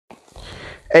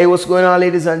Hey, what's going on,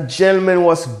 ladies and gentlemen?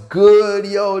 What's good?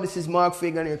 Yo, this is Mark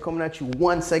Fagan here coming at you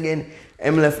once again.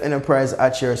 MLF Enterprise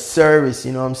at your service,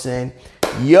 you know what I'm saying?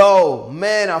 Yo,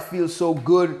 man, I feel so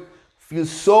good. Feel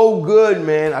so good,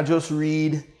 man. I just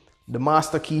read The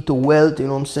Master Key to Wealth, you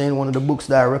know what I'm saying? One of the books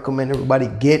that I recommend everybody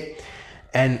get.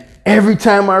 And every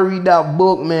time I read that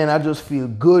book, man, I just feel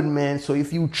good, man. So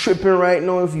if you tripping right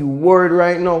now, if you worried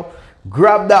right now,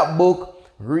 grab that book.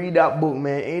 Read that book,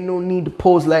 man. Ain't no need to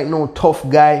pose like no tough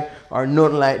guy or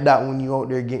nothing like that when you out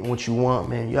there getting what you want,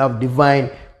 man. You have divine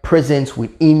presence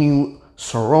within you,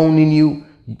 surrounding you.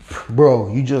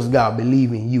 Bro, you just gotta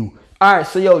believe in you. Alright,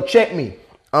 so yo, check me.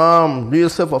 Do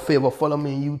yourself a favor, follow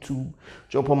me on YouTube.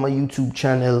 Jump on my YouTube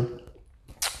channel.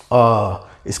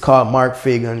 It's called Mark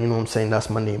Fagan, you know what I'm saying?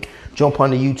 That's my name. Jump on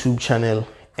the YouTube channel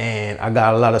and I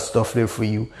got a lot of stuff there for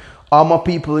you. All my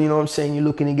people, you know what I'm saying? You're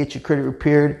looking to get your credit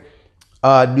repaired.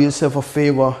 Do yourself a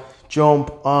favor, jump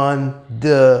on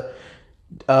the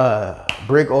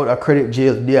Breakout a Credit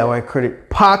Jail DIY Credit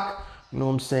Pack. You know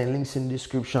what I'm saying? Links in the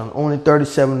description. Only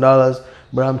 $37,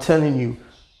 but I'm telling you,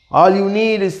 all you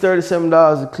need is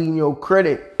 $37 to clean your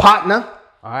credit, partner.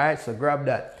 All right, so grab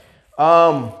that.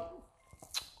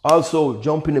 Also,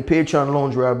 jump in the Patreon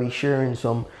lounge where I'll be sharing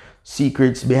some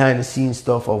secrets, behind the scenes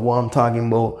stuff of what I'm talking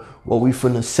about, what we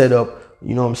finna set up.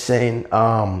 You know what I'm saying?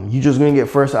 You're just going to get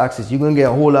first access. You're going to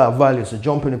get a whole lot of value. So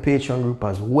jump in the Patreon group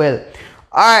as well.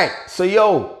 All right. So,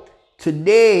 yo,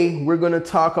 today we're going to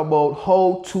talk about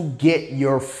how to get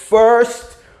your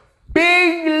first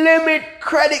big limit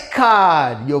credit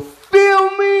card. You feel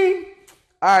me?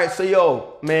 All right. So,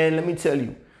 yo, man, let me tell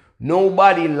you.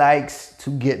 Nobody likes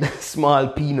to get a small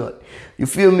peanut. You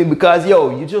feel me? Because,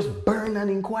 yo, you just burn an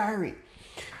inquiry.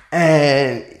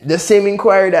 And the same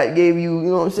inquiry that gave you, you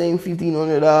know what I'm saying,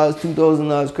 $1,500,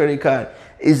 $2,000 credit card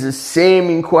is the same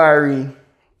inquiry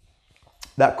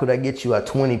that could have get you a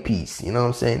 20 piece. You know what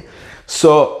I'm saying?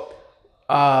 So,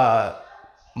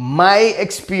 my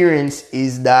experience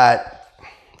is that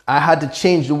I had to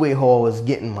change the way how I was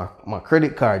getting my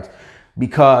credit cards,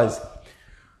 because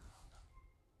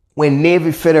when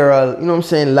Navy Federal, you know what I'm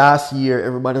saying, last year,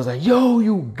 everybody was like, yo,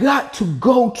 you got to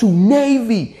go to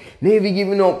Navy. Navy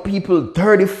giving up people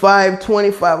 35,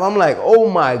 25. I'm like, oh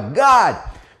my God.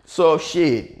 So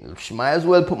shit, might as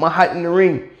well put my hat in the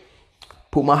ring.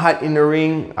 Put my hat in the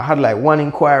ring. I had like one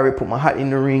inquiry, put my hat in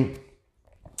the ring.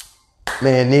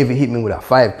 Man, Navy hit me with a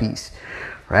 5-piece,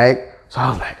 right? So I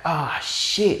was like,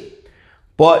 shit.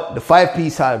 But the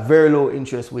 5-piece had very low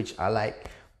interest, which I like.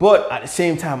 But at the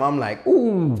same time, I'm like,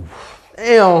 ooh,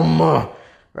 damn,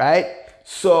 right?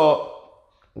 So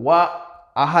what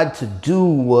I had to do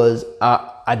was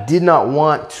I did not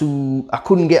want to, I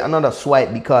couldn't get another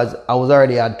swipe because I was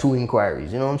already at 2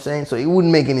 inquiries, you know what I'm saying? So it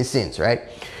wouldn't make any sense, right?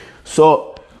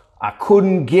 So I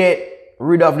couldn't get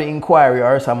rid of the inquiry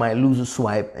or else I might lose a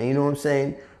swipe. And you know what I'm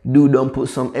saying? Dude don't put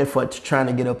some effort to trying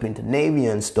to get up into Navy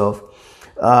and stuff.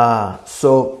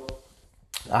 So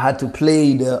I had to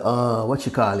play the, you know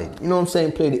what I'm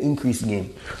saying? Play the increase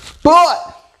game.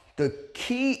 But the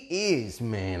key is,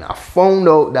 man, I found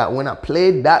out that when I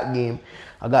played that game,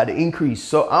 I got the increase.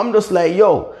 So I'm just like,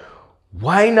 yo,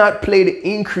 why not play the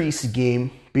increase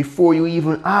game before you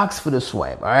even ask for the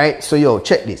swipe? All right. So, yo,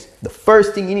 check this. The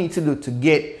first thing you need to do to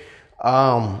get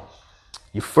your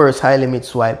first high limit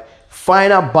swipe,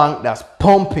 find a bank that's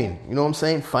pumping. You know what I'm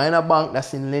saying? Find a bank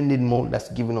that's in lending mode that's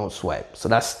giving out swipe. So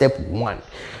that's step 1,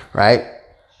 right?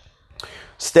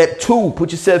 Step 2,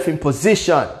 put yourself in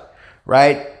position,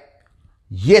 right?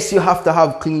 Yes, you have to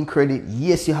have clean credit.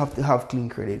 Yes, you have to have clean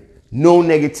credit. No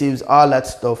negatives, all that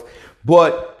stuff.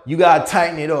 But you got to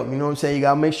tighten it up. You know what I'm saying? You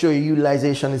got to make sure your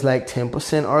utilization is like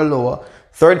 10% or lower.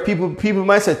 30 people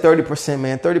might say 30%,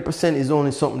 man. 30% is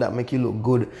only something that make you look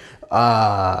good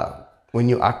when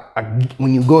you're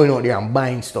going out there and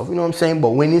buying stuff. You know what I'm saying? But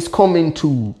when it's coming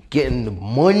to getting the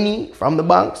money from the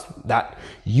banks, that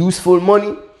useful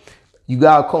money, you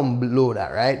got to come below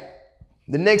that, right?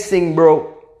 The next thing,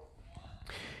 bro,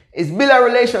 is build a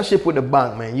relationship with the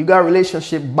bank, man. You got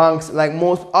relationship banks, like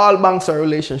all banks are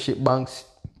relationship banks.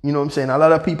 You know what I'm saying? A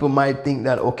lot of people might think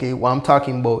that, okay, well, I'm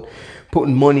talking about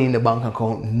putting money in the bank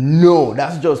account. No,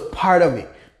 that's just part of it.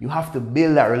 You have to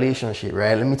build that relationship,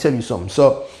 right? Let me tell you something.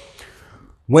 So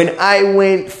when I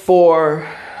went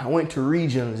to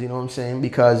Regions, you know what I'm saying?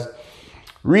 Because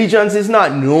Regions is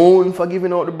not known for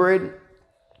giving out the bread.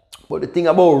 But the thing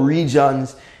about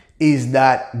Regions is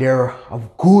that they're a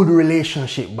good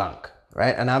relationship bank,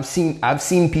 right? And I've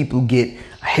seen people get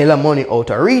a hell of money out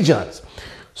of Regions.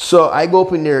 So I go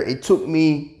up in there. It took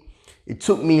me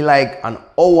like an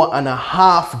hour and a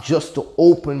half just to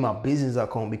open my business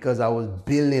account because I was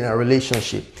building a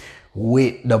relationship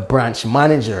with the branch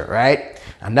manager, right?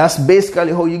 And that's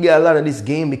basically how you get a lot of this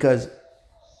game, because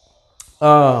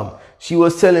she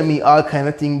was telling me all kind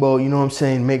of thing about, you know what I'm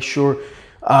saying, make sure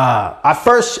at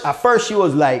first she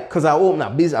was like, because I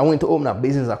went to open a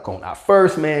business account. At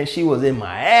first, man, she was in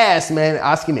my ass, man,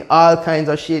 asking me all kinds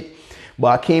of shit. But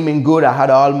I came in good. I had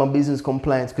all my business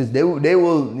compliance, because they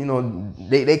will, you know,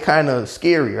 they kind of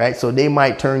scary, right? So they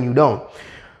might turn you down.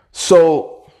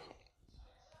 So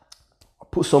I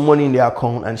put some money in the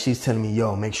account, and she's telling me,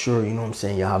 yo, make sure, you know what I'm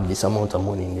saying, you have this amount of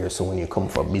money in there, so when you come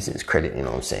for business credit, you know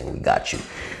what I'm saying, we got you.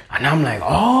 And I'm like,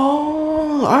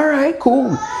 oh, all right,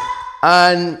 cool.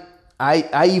 And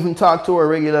I even talk to her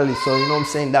regularly. So, you know what I'm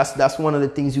saying, that's one of the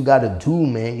things you got to do,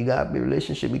 man. You got to be a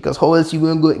relationship, because how else you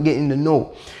going to get in the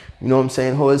know? You know what I'm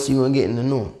saying? How else you going to get in the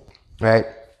know, right?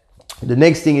 The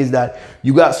next thing is that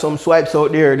you got some swipes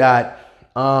out there that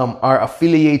are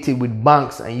affiliated with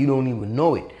banks, and you don't even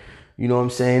know it. You know what I'm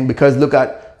saying? Because look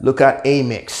at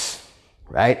Amex,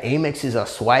 right? Amex is a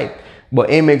swipe, but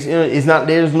Amex, you know, it's not.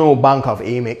 There's no Bank of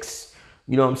Amex.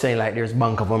 You know what I'm saying? Like there's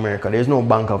Bank of America. There's no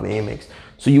Bank of Amex.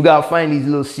 So you gotta find these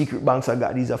little secret banks that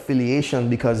got these affiliations,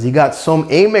 because you got some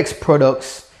Amex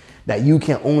products that you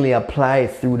can only apply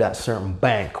through that certain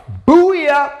bank.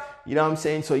 Booyah! You know what I'm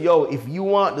saying? So yo, if you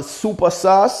want the super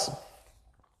sauce,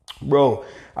 bro,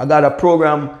 I got a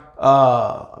program.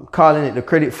 I'm calling it the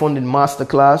Credit Funding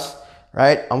Masterclass.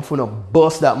 Right? I'm finna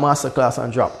bust that masterclass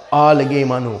and drop all the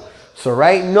game I know. So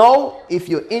right now, if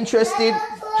you're interested,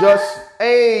 just,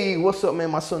 hey, what's up, man?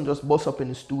 My son just bust up in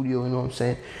the studio, you know what I'm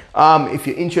saying? If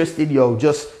you're interested, yo,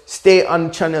 just stay on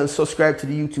the channel, subscribe to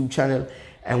the YouTube channel,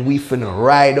 and we finna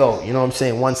ride out, you know what I'm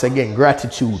saying? Once again,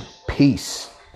 gratitude, peace.